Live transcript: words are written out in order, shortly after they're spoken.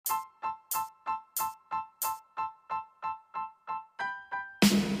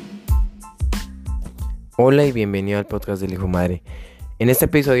Hola y bienvenido al podcast del Hijo Madre. En este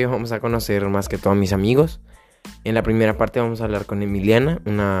episodio vamos a conocer más que todo a mis amigos. En la primera parte vamos a hablar con Emiliana,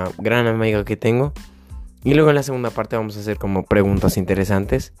 una gran amiga que tengo. Y luego en la segunda parte vamos a hacer como preguntas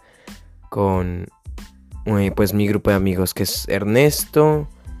interesantes con pues mi grupo de amigos, que es Ernesto,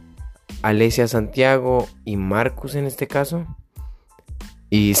 Alesia, Santiago y Marcus en este caso.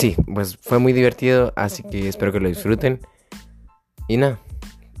 Y sí, pues fue muy divertido, así que espero que lo disfruten. Y nada,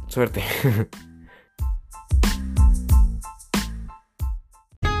 suerte.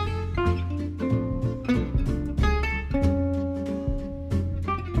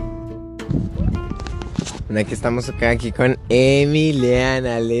 Bueno, aquí estamos aquí con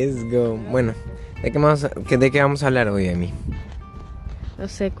Emiliana, let's go. Bueno, ¿de qué vamos a hablar hoy, Emi? No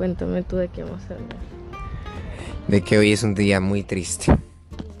sé, cuéntame tú de qué vamos a hablar. De que hoy es un día muy triste.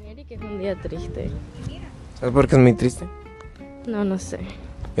 Que es un día triste. ¿Sabes por qué es muy triste? No sé.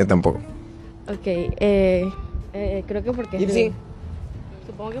 Yo tampoco. Ok, creo que porque es Sí. viernes.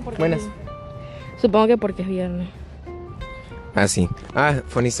 Supongo que porque Buenas. Supongo que porque es viernes. Ah, sí. Ah,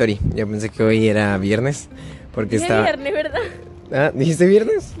 funny story. Yo pensé que hoy era viernes. Porque Dije estaba... viernes, ¿verdad? Ah, ¿dijiste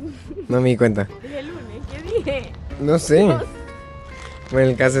viernes? No me di cuenta. Dije lunes, ¿qué dije? No sé. Bueno,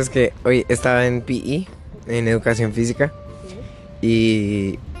 el caso es que hoy estaba en PE, en educación física.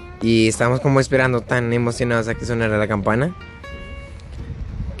 Y estábamos como esperando, tan emocionados a que sonara la campana,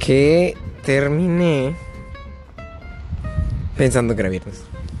 que terminé pensando que era viernes.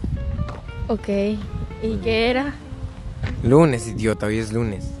 Ok, ¿y qué era? Lunes, idiota, hoy es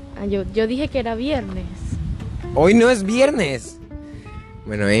lunes. Ah, yo dije que era viernes. ¡Hoy no es viernes!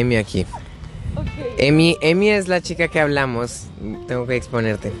 Bueno, Emi aquí. Ok. Emi es la chica que hablamos. Tengo que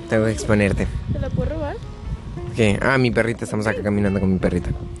exponerte. ¿Te la puedo robar? ¿Qué? Ah, mi perrita, estamos acá caminando con mi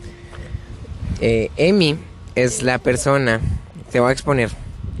perrita. Emi es la persona, te voy a exponer,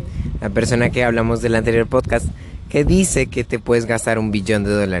 la persona que hablamos del anterior podcast, que dice que te puedes gastar $1 billón.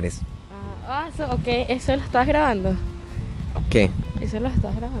 Ok, ¿eso lo estás grabando? ¿Qué? ¿Eso lo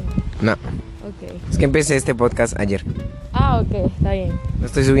estás grabando? No, Ok. es que empecé este podcast ayer. Ok, está bien. Lo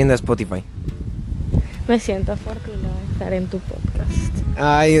estoy subiendo a Spotify. Me siento afortunada de estar en tu podcast.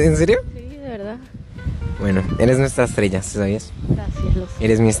 Ay, ¿en serio? Sí, de verdad. Bueno, eres nuestra estrella, ¿sabías? Gracias, lo sé.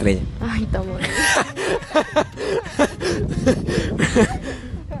 Eres mi estrella. Ay, está bonito.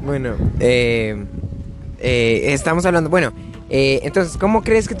 Bueno, estamos hablando, bueno, entonces, ¿cómo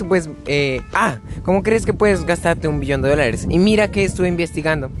crees que tú puedes, cómo crees que puedes gastarte $1 billón? Y mira que estuve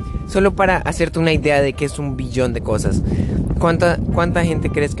investigando, solo para hacerte una idea de qué es $1 billón de cosas. ¿Cuánta gente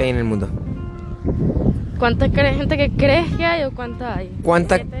crees que hay en el mundo? ¿Cuánta gente que crees que hay o cuánta hay?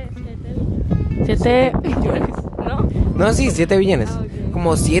 ¿Cuánta? 7 billones, ¿no? No, sí, 7 billones. Ok.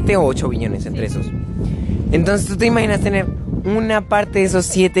 Como 7 o 8 billones entre esos. Entonces, ¿tú te imaginas tener una parte de esos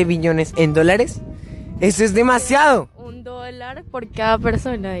 7 billones en dólares? Eso es demasiado. $1 por cada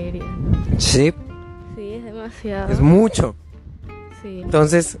persona, diría. Sí, Sí, es demasiado. es mucho. Sí.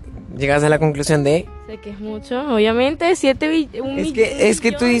 Entonces, llegas a la conclusión de... Sé que es mucho. Obviamente, 7 billones. Es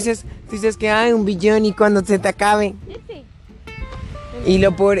que tú dices que hay $1 billón y cuando se te acabe. Sí. Y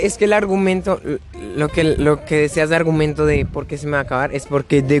lo peor es que el argumento, lo que deseas de argumento de por qué se me va a acabar es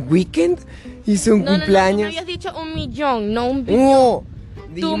porque The Weeknd hizo un No, cumpleaños. tú me habías dicho 1 millón, no 1 billón. No,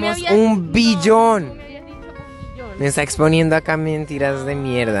 Tú me dijimos habías- $1 billón. Tú me habías dicho 1 millón. Me está exponiendo acá mentiras de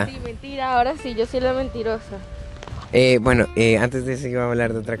mierda. Sí, mentira, ahora sí, yo soy la mentirosa. Bueno, antes de eso iba a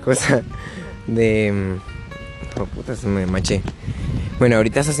hablar de otra cosa. De... Oh, puta, se me maché. Bueno,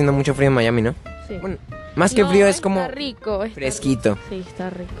 ahorita está haciendo mucho frío en Miami, ¿no? Sí. Bueno, más que frío es como Está rico. fresquito. Sí, está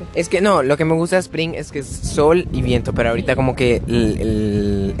rico. Es que no, lo que me gusta de Spring es que es sol y viento, pero ahorita como que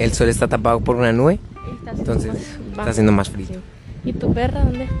el sol está tapado por una nube, entonces está haciendo más frío. Sí. ¿Y tu perra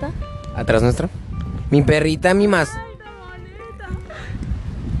dónde está? Atrás nuestro. Mi perrita, mi más. Ay, está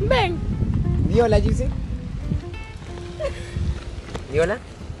bonita. Ven. Di hola, Gise. Di hola.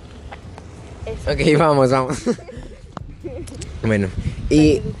 Eso. Ok, vamos. Bueno,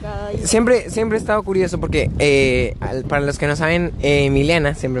 y Educada y- siempre he estado curioso porque para los que no saben,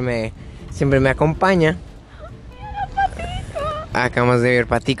 Emiliana siempre me acompaña. Acabamos de ver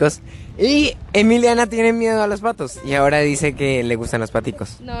paticos. Y Emiliana tiene miedo a los patos. Y ahora dice que le gustan los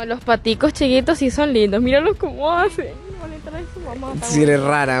paticos. No, los paticos chiquitos sí son lindos. Míralos cómo hacen. Van a entrar en su mamá. Está Si eres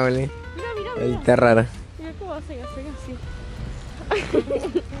bonito. rara, ¿vale? Mira. Ahí está rara. Mira cómo hacen así.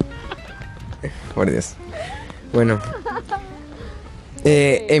 Por Dios. Bueno.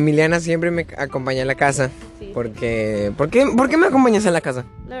 Emiliana siempre me acompaña a la casa. Sí. ¿Por qué me acompañas a la casa?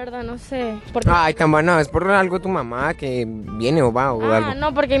 La verdad no sé. Porque... Ay, tan bueno, es por algo tu mamá que viene o va o algo.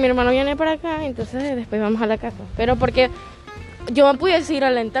 no, porque mi hermano viene para acá, entonces después vamos a la casa. Pero porque Yo me pudiese ir a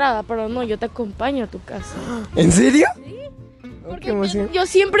la entrada, pero no, yo te acompaño a tu casa. ¿En serio? Sí. Oh, Porque qué emoción. yo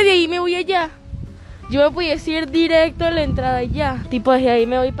siempre de ahí me voy allá. Yo me pudiese ir directo a la entrada y ya. Tipo, desde ahí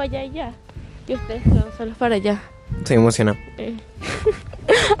me voy para allá y ya. Y ustedes no, solo para allá. Estoy emocionado.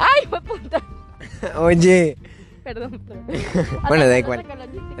 ¡Ay, fue puta! Oye. Perdón. Bueno, da igual.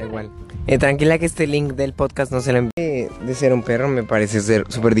 Da igual. Tranquila que este link del podcast no se lo envíe. De ser un perro me parece ser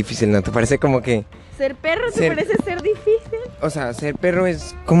súper difícil, ¿no? ¿Te parece como que...? ¿Ser perro te parece ser difícil? O sea, ser perro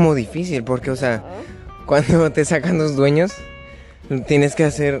es como difícil porque, o sea, cuando te sacan los dueños, tienes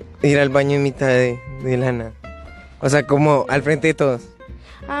que ir al baño en mitad de la nada. O sea, como al frente de todos.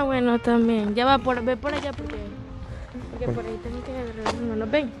 Ah, bueno, también. Ya ve por allá porque por ahí tengo que... No nos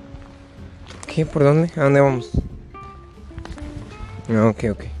ven. ¿Qué? ¿Por dónde? ¿A dónde vamos? No, ok.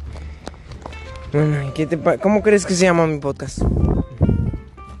 Bueno, ¿y cómo crees que se llama mi podcast?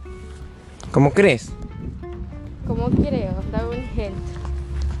 ¿Cómo crees? ¿Cómo creo? Da un hint.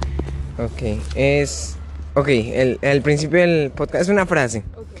 Ok, el principio del podcast es una frase.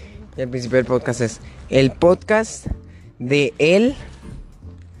 Okay. Y el principio del podcast es el podcast de él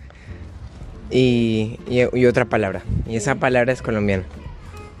y otra palabra. Y esa palabra es colombiana.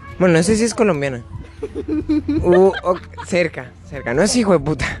 Bueno, no sé si es colombiana. Cerca. No es hijo de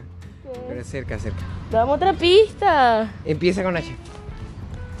puta. Pero es cerca. Dame otra pista. Empieza con H.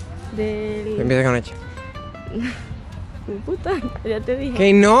 Empieza con H. Puta, ya te dije.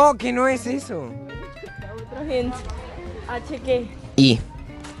 Que no es eso. Otro hint. H qué. I.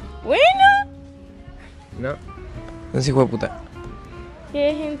 Bueno. No es hijo de puta.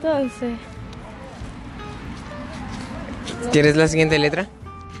 ¿Qué es entonces? ¿Quieres la siguiente letra?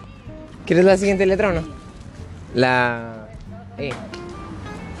 ¿Quieres la siguiente letra o no? La E.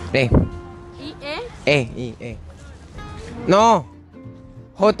 ¿Y E. No.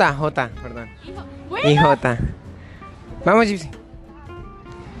 J, perdón. Bueno. Y J. Vamos, Gypsy.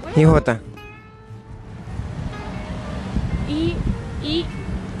 Y J.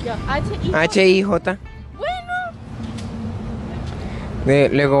 H, I, J. Bueno.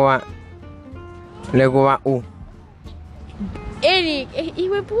 Luego va U. Eric, es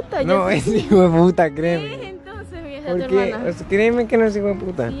hijo de puta. No, ya es hijo de puta, ¿Qué es créeme. entonces, mi hija, ¿Por tu qué? hermana? O sea, créeme que no es hijo de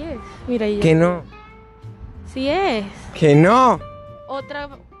puta. Sí es. Mira, yo. Que no. Sí es. Que no. Otra.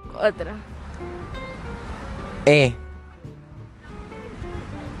 E.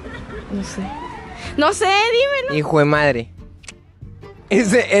 No sé, dímelo. Hijo de madre.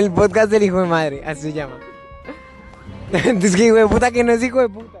 Es el podcast del hijo de madre, así se llama. Es que hijo de puta que no es hijo de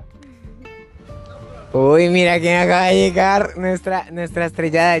puta. Uy, mira quién acaba de llegar. Nuestra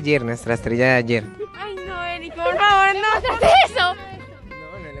estrella de ayer. Ay, no, Eric, por favor, no hagas eso.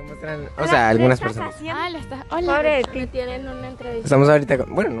 No le muestran. O sea, algunas personas. Hola. Pobre, que tienen una entrevista. Estamos ahorita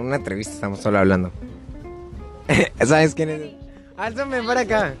en una entrevista, estamos solo hablando. ¿Sabes quién es? Alzame para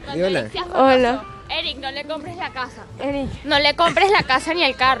acá. Di hola. Hola. Eric, no le compres la casa. Eric. No le compres la casa ni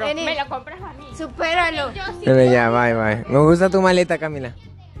el carro. Eric. Me lo compras a mí. Supéralo. Bueno, ya, bye. Me gusta tu maleta, Camila.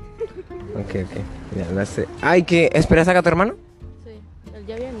 Ok. Ya, la sé. Ay, ¿qué? ¿Esperas acá a tu hermano? Sí, él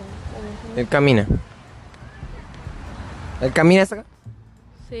ya viene. Él camina. ¿Él camina hasta acá?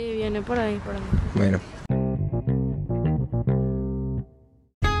 Sí, viene por ahí. Bueno.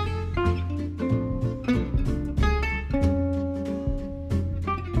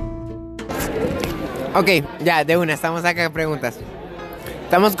 Ok, ya, de una, estamos acá con preguntas.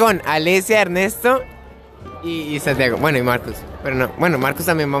 Estamos con Alesia, Ernesto y Santiago. Bueno, y Marcus. Pero no, bueno, Marcus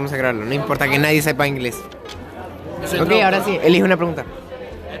también vamos a grabarlo. No importa que nadie sepa inglés. Ok, ahora sí, elige una pregunta.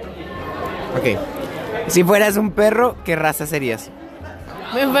 Ok. Si fueras un perro, ¿qué raza serías?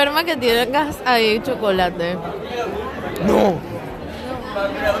 Me enferma que tengas ahí chocolate. No.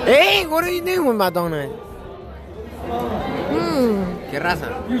 Hey, what are you doing with my donut? ¿Qué raza?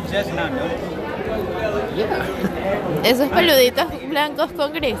 Esos peluditos blancos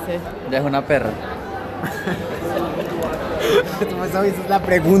con grises. Ya es una perra. Esa es la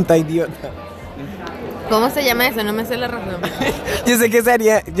pregunta, idiota. ¿Cómo se llama eso? No me sé la razón. Yo sé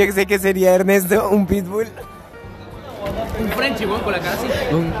que sería Ernesto, un pitbull. Un Frenchie, weón, con la cara así.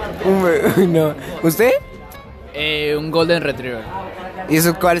 No. ¿Usted? Un Golden Retriever. ¿Y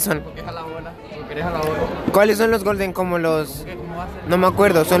esos cuáles son? Porque es a la bola. Porque eres a la bola. ¿Cuáles son los golden? Como los... No me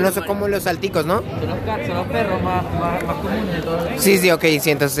acuerdo, son como los salticos, ¿no? Son los perros más comunes de todos. Sí, ok,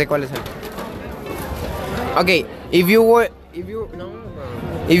 sí, entonces sé cuáles son. Ok, if you were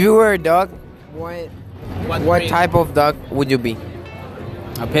a dog, what type of dog would you be?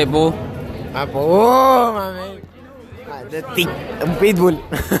 A pitbull. Oh, mami. Un pitbull.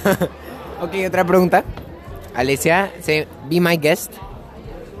 Ok, otra pregunta. Alesia, be my guest.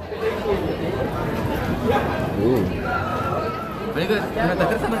 Marico, no te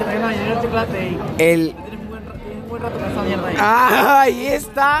estresas, no te traigas mañana el chocolate y El... tienes un buen rato con esa mierda ahí. ¡Ah! Ahí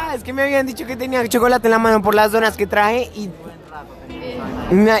está. Es que me habían dicho que tenía chocolate en la mano por las donas que traje y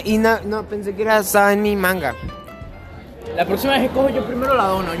no pensé que estaba en mi manga. La próxima vez escojo yo primero la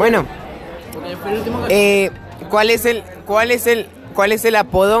dona. Bueno, Porque fue el último que... ¿cuál es el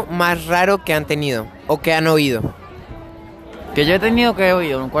apodo más raro que han tenido o que han oído? Que yo he tenido que he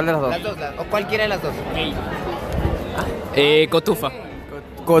oído. ¿Cuál de las dos? Las dos, o cualquiera de las dos. Cotufa.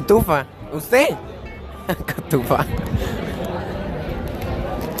 Cotufa. ¿Usted? Cotufa.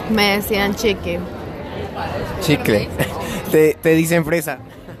 Me decían chiqui. Chicle. Te dicen fresa.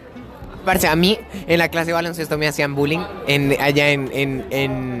 Parce, a mí en la clase de baloncesto me hacían bullying allá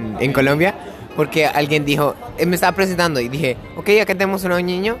en Colombia porque alguien dijo, me estaba presentando y dije, ok, acá tenemos un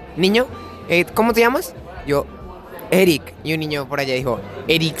niño, ¿cómo te llamas? Yo, Eric. Y un niño por allá dijo,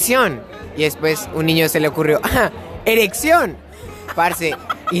 Ericción. Y después un niño se le ocurrió, Erección. Parce,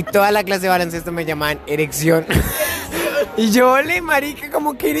 y toda la clase de baloncesto me llamaban Erección. Y yo, ole, marica,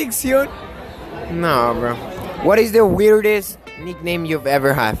 ¿cómo que Erección? No, bro. What is the weirdest nickname you've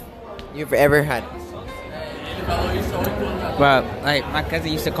ever had? Well, like, my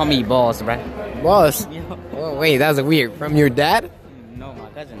cousin used to call me Boss, right? Boss. Oh, wait, that was weird. From your dad? No, my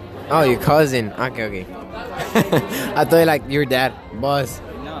cousin. Oh, your cousin. Okay. I thought like your dad. Boss.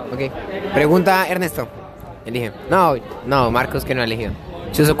 No. Okay. Pregunta Ernesto. Elige. No, Marcos que no ha elegido.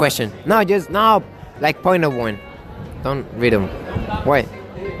 Choose a question. No. Like point of one. Don't read them. What?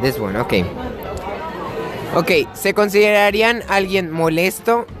 This one, okay. Okay, ¿se considerarían alguien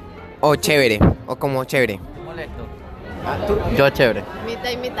molesto o chévere? O como chévere. Molesto. Yo chévere.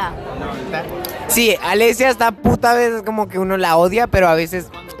 Mitad y mitad. Sí, Alesia está puta a veces como que uno la odia, pero a veces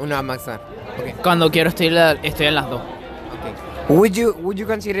uno ama estar. Okay. Cuando quiero estoy en las dos. Okay. Would you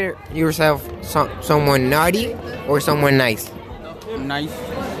consider yourself someone naughty or someone nice? Nice.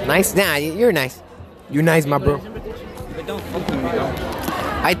 Nice? Nah, you're nice. You're nice, my bro.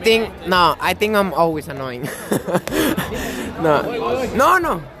 I think I'm always annoying. No.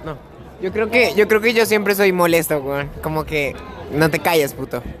 Yo creo que yo siempre soy molesto, güey. Como que no te calles,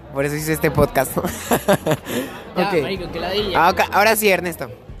 puto. Por eso hice este podcast. Okay. Marico, que ladilla. Okay, ahora sí, Ernesto.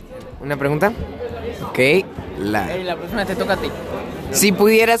 ¿Una pregunta? Ok. La próxima te toca a ti. Si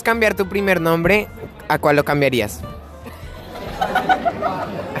pudieras cambiar tu primer nombre, ¿a cuál lo cambiarías?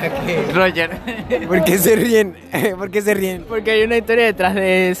 Roger. ¿Por qué se ríen? Porque hay una historia detrás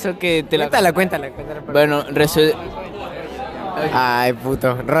de eso que te Cuéntala. Bueno, Ay,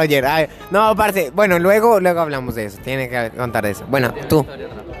 puto. Roger. Ay. No, parce. Bueno, luego hablamos de eso. Tiene que contar de eso. Bueno, tú.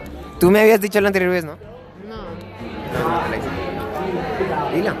 Tú me habías dicho la anterior vez, ¿no? No,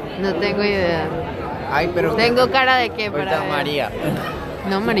 Dilo. no tengo idea. Ay, pero... ¿Tengo cara de qué para Ahorita ver? María.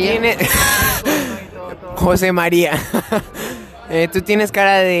 No, María. José María. Tú tienes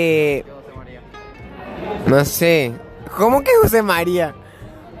cara de... No sé. ¿Cómo que José María?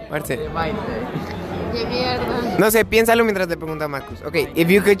 Parce. ¿Qué mierda? No sé, piénsalo mientras te pregunta Marcus. Okay, if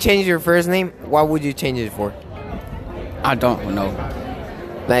you could change your first name, what would you change it for? I don't know.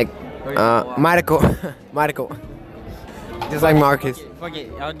 Like, Marco. Just like Marcus. Fuck it.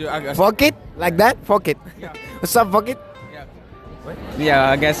 Fuck it? Like that? Fuck it. What's up, fuck it?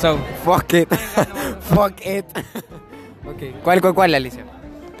 Yeah, I guess so. Fuck it. Fuck it. Okay. ¿Cuál, Alicia?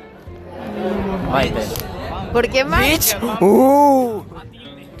 Maite. ¿Por qué más? Bitch.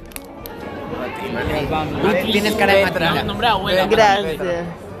 Tienes cara de Matilda. Nombre de abuela. Gracias.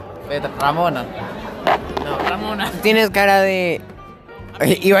 Ramona. No, Ramona. Tienes cara de...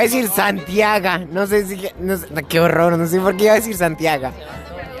 Iba a decir Santiago. No sé. Qué horror. No sé por qué iba a decir Santiago.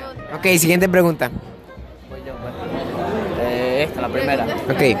 Ok, siguiente pregunta. Esta, la primera.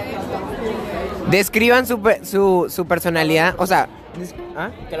 Ok. Describan su personalidad. O sea...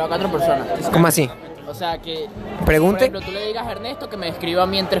 Que lo haga otra persona. ¿Cómo así? O sea, que... Pregunte. Por ejemplo, tú le digas a Ernesto que me describa a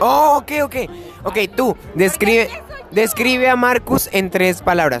mí en tres... Oh, ok. Ok, tú. Describe a Marcus en 3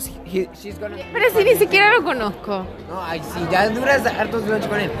 palabras. Pero si ni siquiera lo conozco. No, ay, sí, ya duras hartos lunch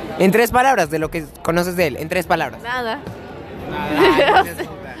con él. En 3 palabras, de lo que conoces de él. En 3 palabras. Nada.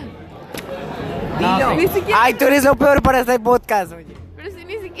 Dilo. Ni siquiera... Ay, tú eres lo peor para este podcast, oye. Pero si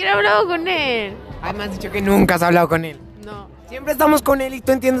ni siquiera he hablado con él. Ay, me has dicho que nunca has hablado con él. No. Siempre estamos con él y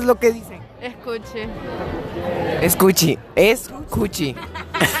tú entiendes lo que dice. Escuche. Escuchi.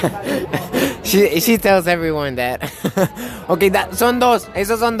 She tells everyone that. Ok, son 2.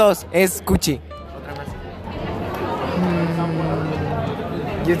 Esos son 2. Escuchi. Otra más.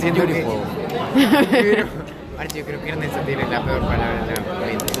 Yo siento que... Yo creo que Ernesto tiene la peor palabra en la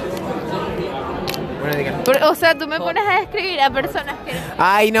vida. Bueno, dígalo. O sea, tú me pones a describir a personas que...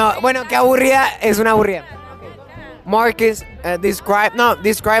 Ay, no. Bueno, qué aburrida. Es una aburrida. Marcus, describe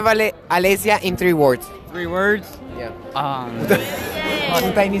Alesia in 3 words. 3 words. Yeah. Um,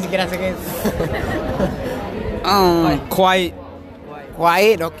 Ni siquiera sé qué es. quiet.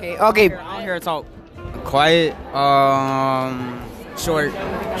 Quiet, okay. Okay. I don't hear her talk. Quiet. Short.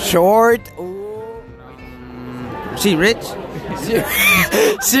 Short. She rich?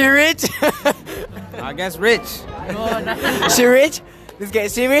 She rich? I guess rich. She rich? This guy,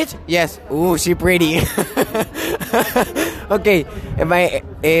 she rich? Yes. Ooh, she pretty. Okay.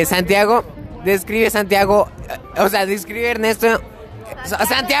 Santiago, describe Santiago. O sea, describe Ernesto.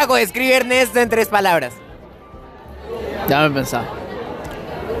 Santiago, describe Ernesto en 3 palabras. Déjame pensar.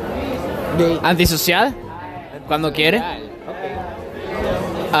 Gay. Antisocial. Cuando quiere.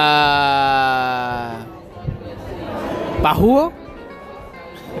 Pajugo.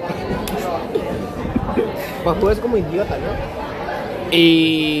 Pues es como idiota, ¿no?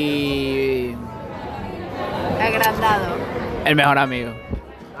 Y Agrandado. el mejor amigo.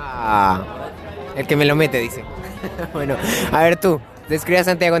 El que me lo mete, dice. Bueno, a ver tú, describe a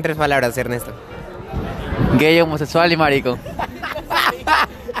Santiago en 3 palabras, Ernesto. Gay, homosexual y marico.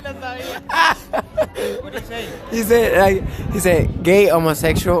 He said gay,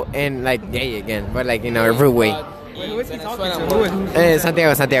 homosexual, and like gay again, but like in a rude way.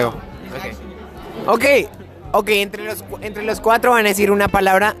 Santiago. Okay, entre los 4 van a decir una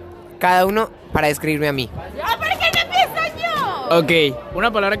palabra cada uno para describirme a mí. ¿Por qué no empiezo yo? Ok,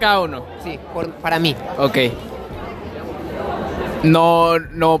 una palabra cada uno. Sí, para mí. Ok.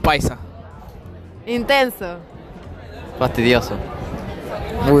 No paisa. Intenso. Fastidioso.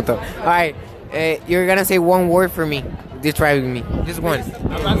 Puto. Alright, you're gonna say 1 word for me. Describing me. Just one.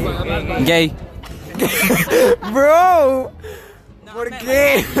 Gay. Bro! ¿Por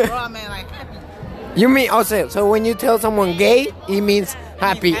qué? You mean, also, so when you tell someone gay, it means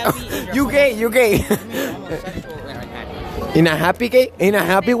happy. You gay. In a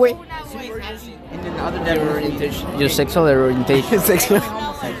happy way? Your sexual orientation. Sexual.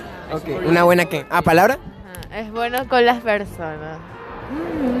 Okay. ¿Una buena qué? ¿Palabra? Es bueno con las personas.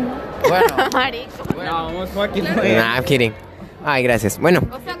 Bueno, Marico. No, vamos fucking. Nah, I'm kidding. Ay, gracias. Bueno,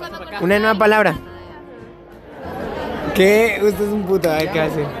 O sea, cuando una nueva palabra. ¿Qué? Usted es un puto, a ver qué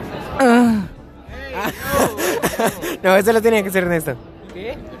hace. No, eso lo tenía que hacer Ernesto.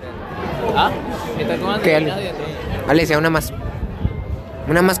 ¿Qué? ¿Ah? ¿Está tomando? ¿Qué, Ale? Alicia, una más.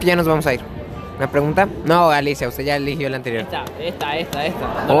 Una más que ya nos vamos a ir. ¿Una pregunta? No, Alicia, usted ya eligió la anterior. Esta.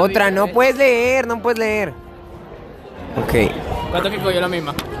 Otra, no puedes leer. Ok. ¿Cuánto que cogió la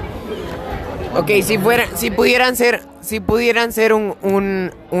misma? Ok, si pudieran ser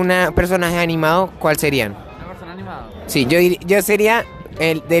un personaje animado, ¿cuál serían? ¿Una persona animada? Sí, yo sería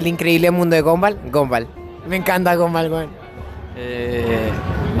el del increíble mundo de Gumball. Gumball. Me encanta Gumball, güey.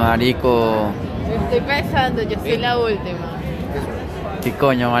 marico. estoy pensando, yo soy la última. ¿Qué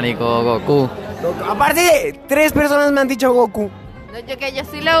coño, marico? Goku. Aparte, 3 personas me han dicho Goku. No, yo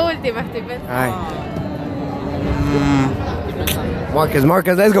soy la última, estoy pensando. Ay.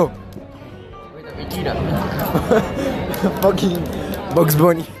 Marcus, let's go. Fucking Bugs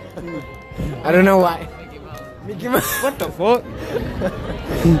Bunny. I don't know why. Mickey Mouse. What the fuck?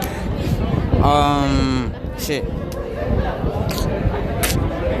 Shit.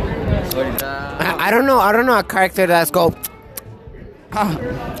 I don't know a character that's called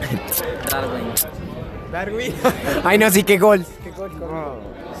Darwin. Ay, no, sí, qué gol.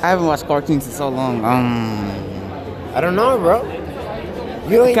 I haven't watched cartoons in so long. I don't know, bro.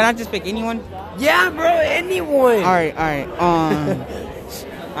 You don't Can I just pick anyone? Yeah, bro, anyone. Alright.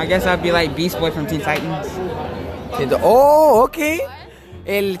 I guess I'd be like Beast Boy from Teen Titans. Oh, okay.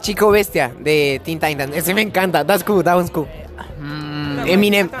 El chico bestia de Teen Titans. Ese me encanta. That's cool. That one's cool.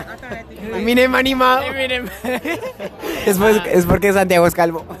 Eminem animado. Es porque Santiago es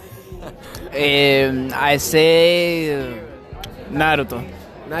calvo. I say Naruto.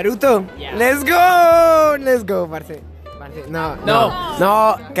 Naruto. Let's go, parce.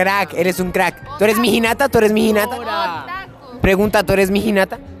 No, crack, eres un crack. ¿Tú eres mi Hinata? Pregunta, ¿tú eres mi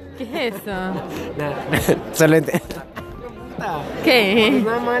Hinata? ¿Qué es eso? Nada. Solo ¿Qué?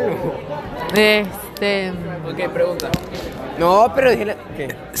 nada malo. Ok, pregunta. No, pero dije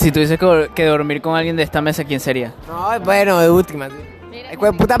 ¿qué? Si tuviese que dormir con alguien de esta mesa, ¿quién sería? No, bueno, de últimas.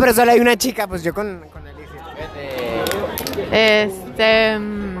 Puta, pero solo hay una chica, pues yo con Alicia.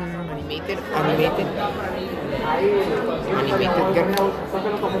 Animated girl.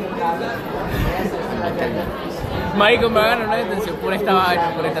 Marico, me hagan una detención por esta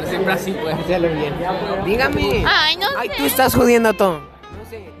vaina, por estar siempre así, pues. Dígalo bien. Dígame. Ay, no Ay, sé. tú estás jodiendo todo. No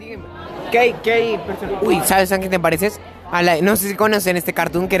sé, dígame. ¿Qué hay personas? Uy, ¿sabes a qué te pareces? No sé si conocen este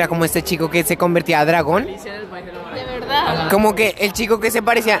cartoon que era como este chico que se convertía a dragón. Alicia del País de la Maravilla. Como que el chico que se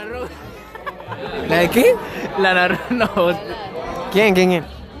parecía. ¿La de qué? Lana no. ¿Quién?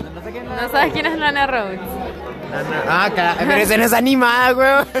 ¿No sabes quién es Lana Rhodes? Ah, pero esa no es animada,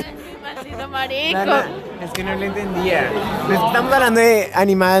 weón. Maldito marico. Es que no lo entendía. Estamos hablando de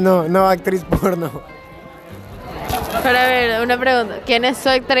animada, no actriz porno. Pero a ver, una pregunta. ¿Quién es su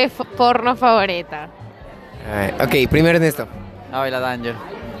actriz porno favorita? Ok, primero en esto. Abela Danger.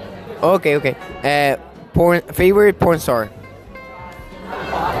 Ok. Favorite porn star.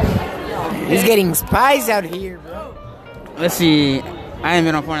 It's getting spicy out here, bro. Let's see. I haven't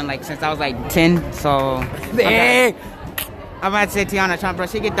been on porn like since I was like 10, so. Dang. I'm about to say Tiana Trump, bro.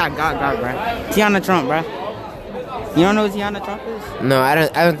 She get that gog, bro. Tiana Trump, bro. You don't know who Tiana Trump is? No, I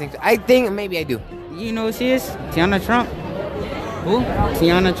don't think so. I think maybe I do. You know who she is? Tiana Trump. Who?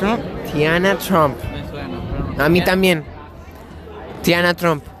 Tiana Trump. Tiana Trump. A mí también. Tiana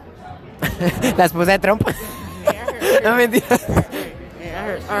Trump. La esposa de Trump. No mentira.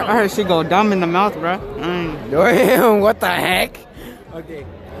 I heard she go dumb in the mouth, bro. What the heck? Okay.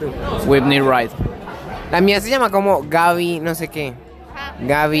 Whitney Wright. La mía se llama como Gaby, no sé qué.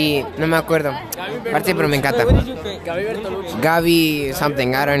 Gaby, no me acuerdo. Aparte, pero me encanta. Gaby Bertolucci. Gaby something,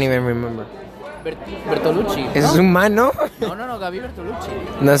 I don't even remember. Bertolucci. ¿Eso es un man, no? No, Gaby Bertolucci.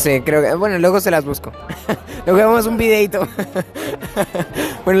 No sé, creo que... Bueno, luego se las busco. Luego vemos un videito.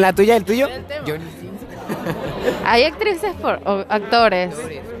 Bueno, la tuya, el tuyo. Johnny Sins. ¿Hay actrices o actores?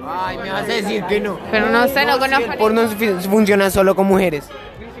 Ay, me vas a decir que no. Pero no sé, no conozco El porno funciona solo con mujeres.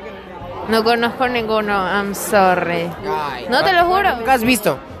 No conozco ninguno, I'm sorry. Ay, No, te lo juro. Nunca has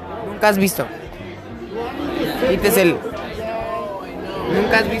visto. Quites el...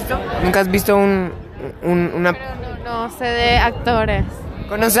 ¿Nunca has visto una... No sé de actores.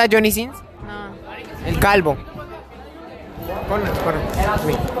 ¿Conoces a Johnny Sins? No. El calvo.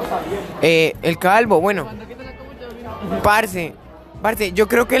 El calvo, bueno. Parce, yo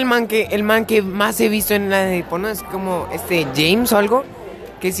creo que el man que más he visto en la de porno es como James o algo,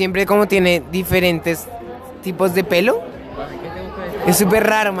 que siempre como tiene diferentes tipos de pelo. Es súper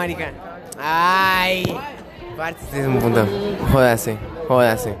raro, marica. Ay, parce, este es un punto. Jódase.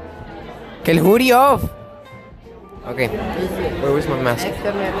 Que el hoodie off. Ok. Where was my mask?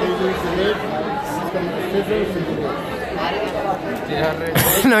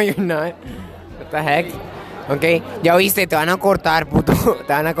 No, you're not. What the heck? Ok, ya oíste, te van a cortar, puto.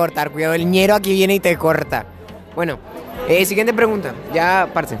 Te van a cortar, cuidado, el ñero aquí viene y te corta. Bueno, siguiente pregunta. Ya,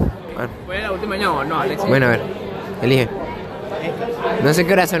 parce. ¿Fue la última o no, Alex? Bueno, a ver, elige. No sé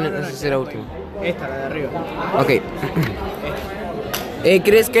qué hora son, no sé si es la última. Esta, la de arriba. Ok.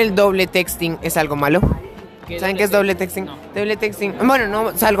 ¿Crees que el doble texting es algo malo? ¿Saben qué es doble texting? No. Doble texting, bueno, no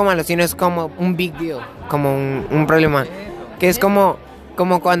es algo malo, sino es como un big deal, como un problema. Que es como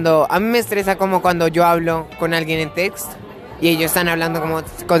cuando, a mí me estresa como cuando yo hablo con alguien en text y ellos están hablando como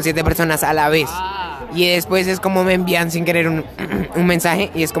con 7 personas a la vez. Y después es como me envían sin querer un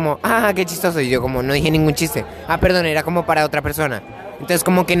mensaje y es como, qué chistoso. Y yo como, no dije ningún chiste. Perdón, era como para otra persona. Entonces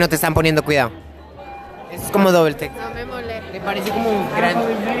como que no te están poniendo cuidado. Es como doble text. No me molesta. ¿Te parece como un gran...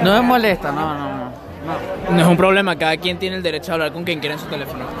 No me molesta, no. No es un problema, cada quien tiene el derecho a hablar con quien quiera en su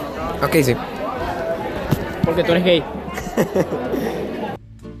teléfono. Ok, sí. Porque tú eres gay.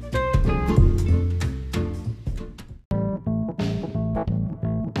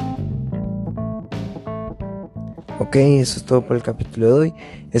 Ok, eso es todo por el capítulo de hoy.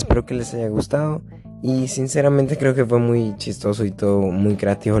 Espero que les haya gustado. Y sinceramente creo que fue muy chistoso y todo muy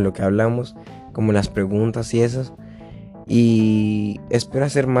creativo lo que hablamos, como las preguntas y esas. Y espero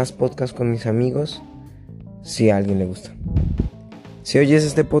hacer más podcasts con mis amigos si a alguien le gusta. Si oyes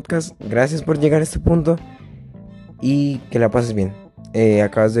este podcast, gracias por llegar a este punto y que la pases bien.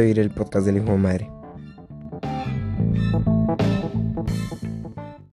 Acabas de oír el podcast del hijo de madre.